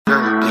It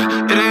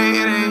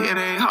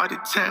ain't hard to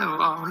tell,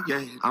 oh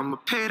yeah. I'ma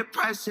pay the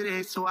price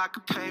today so I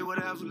can pay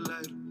whatever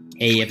later.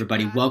 Hey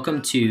everybody,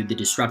 welcome to the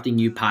Disrupting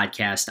You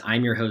podcast.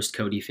 I'm your host,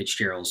 Kody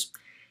Fitzgerald.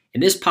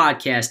 And this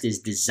podcast is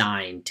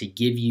designed to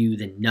give you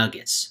the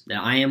nuggets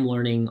that I am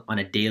learning on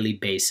a daily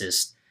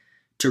basis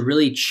to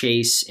really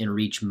chase and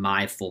reach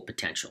my full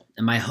potential.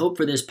 And my hope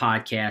for this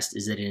podcast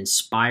is that it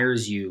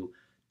inspires you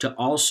to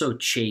also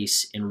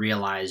chase and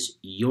realize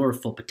your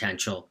full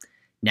potential.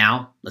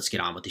 Now, let's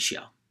get on with the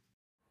show.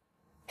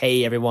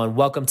 Hey everyone,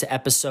 welcome to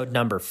episode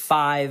number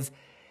 5.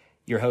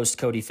 Your host,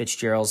 Kody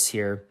Fitzgerald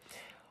here.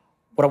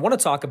 What I want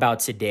to talk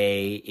about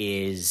today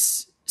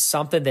is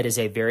something that is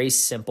a very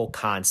simple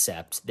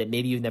concept that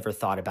maybe you've never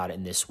thought about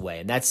in this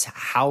way, and that's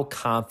how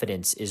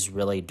confidence is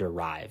really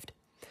derived.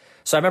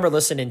 So I remember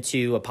listening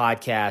to a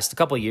podcast a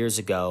couple years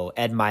ago.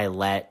 Ed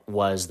Milet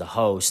was the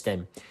host,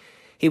 and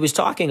he was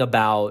talking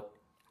about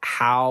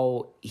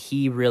how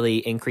he really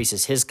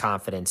increases his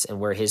confidence and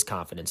where his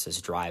confidence is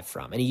derived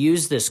from. And he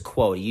used this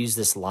quote, he used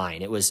this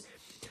line. It was,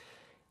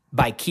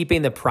 by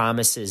keeping the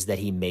promises that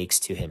he makes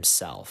to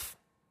himself.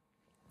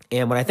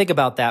 And when I think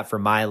about that for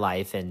my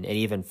life and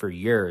even for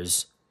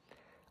yours,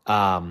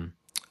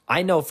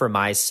 I know for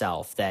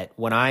myself that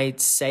when I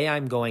say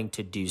I'm going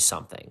to do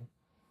something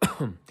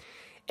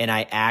and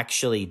I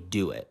actually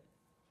do it,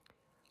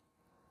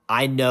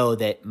 I know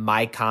that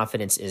my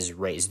confidence is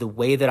raised. The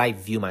way that I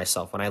view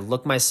myself, when I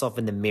look myself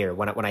in the mirror,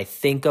 when I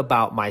think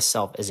about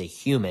myself as a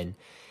human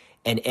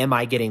and am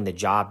I getting the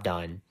job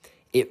done,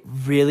 it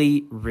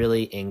really,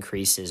 really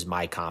increases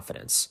my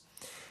confidence.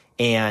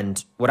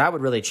 And what I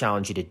would really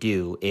challenge you to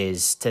do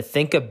is to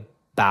think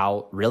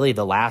about really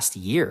the last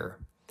year,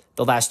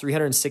 the last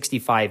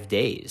 365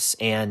 days,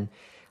 and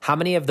how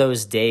many of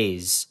those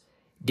days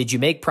did you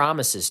make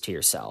promises to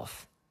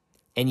yourself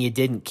and you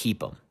didn't keep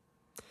them?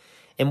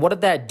 And what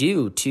did that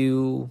do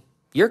to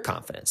your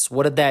confidence?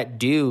 What did that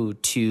do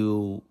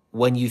to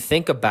when you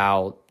think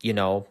about,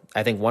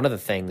 I think one of the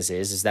things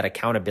is that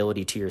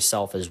accountability to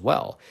yourself as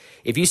well.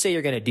 If you say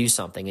you're going to do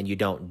something and you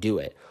don't do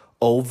it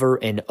over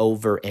and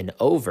over and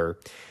over,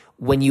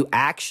 when you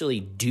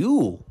actually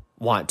do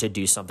want to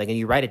do something and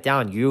you write it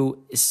down,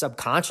 you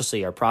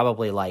subconsciously are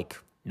probably like,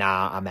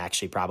 nah, I'm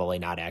actually probably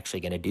not actually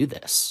going to do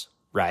this,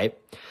 right?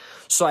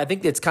 So I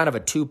think it's kind of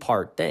a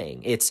two-part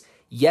thing. It's,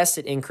 yes,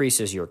 it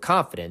increases your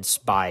confidence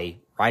by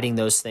writing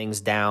those things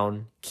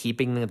down,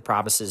 keeping the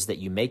promises that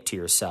you make to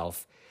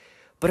yourself,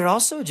 but it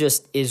also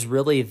just is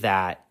really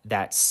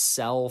that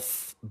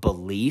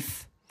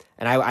self-belief.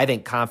 And I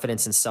think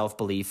confidence and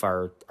self-belief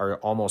are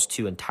almost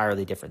two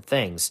entirely different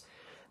things.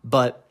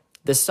 But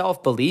the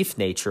self-belief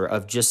nature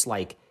of just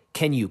like,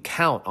 can you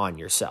count on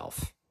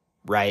yourself,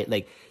 right?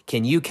 Like,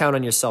 can you count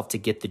on yourself to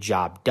get the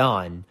job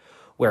done?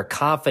 Where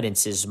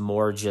confidence is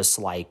more just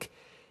like,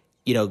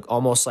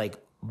 almost like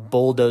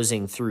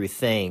bulldozing through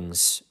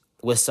things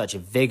with such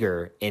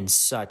vigor and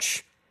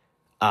such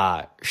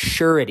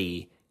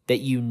surety that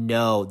you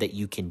know that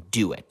you can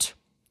do it.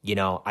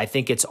 I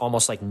think it's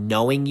almost like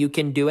knowing you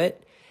can do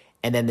it.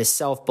 And then the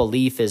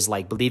self-belief is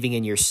like believing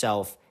in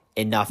yourself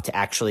enough to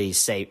actually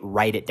say,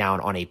 write it down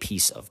on a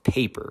piece of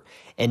paper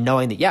and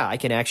knowing that, yeah, I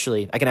can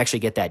actually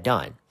get that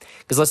done.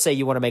 Because let's say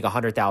you want to make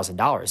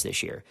 $100,000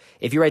 this year.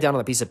 If you write down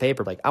on a piece of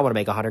paper, like, I want to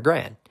make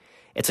 $100,000.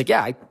 It's like,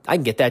 yeah, I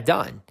can get that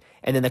done.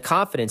 And then the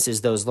confidence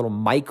is those little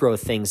micro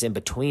things in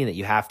between that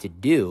you have to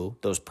do,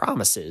 those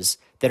promises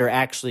that are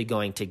actually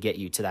going to get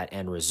you to that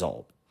end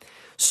result.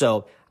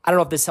 So I don't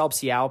know if this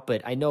helps you out,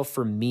 but I know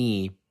for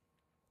me,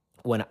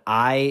 when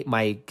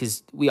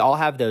because we all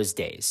have those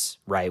days,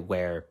 right,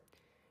 where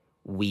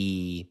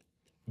we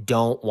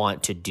don't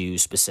want to do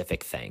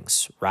specific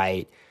things,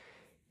 right?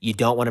 You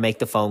don't want to make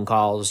the phone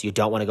calls. You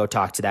don't want to go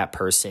talk to that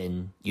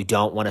person. You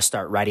don't want to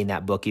start writing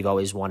that book you've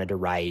always wanted to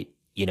write.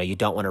 You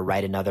don't want to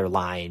write another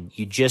line.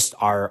 You just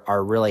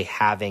are really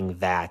having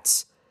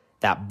that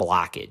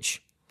blockage.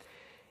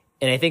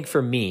 And I think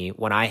for me,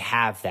 when I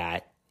have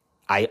that,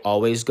 I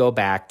always go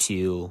back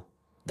to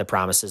the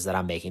promises that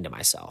I'm making to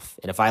myself.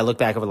 And if I look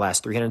back over the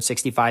last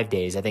 365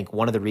 days, I think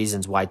one of the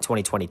reasons why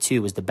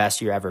 2022 was the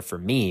best year ever for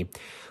me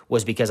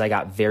was because I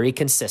got very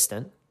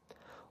consistent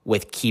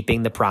with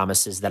keeping the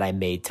promises that I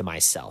made to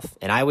myself.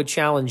 And I would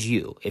challenge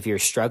you, if you're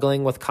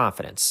struggling with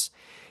confidence,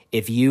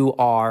 if you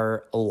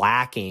are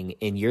lacking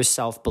in your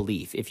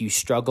self-belief, if you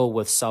struggle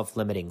with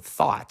self-limiting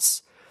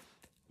thoughts,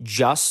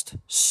 just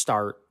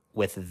start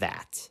with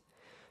that.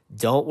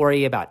 Don't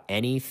worry about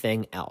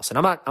anything else. And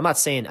I'm not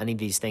saying any of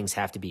these things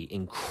have to be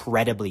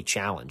incredibly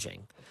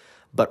challenging,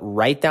 but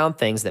write down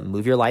things that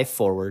move your life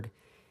forward,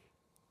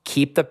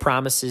 keep the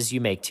promises you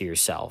make to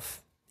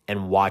yourself,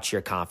 and watch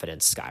your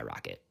confidence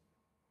skyrocket.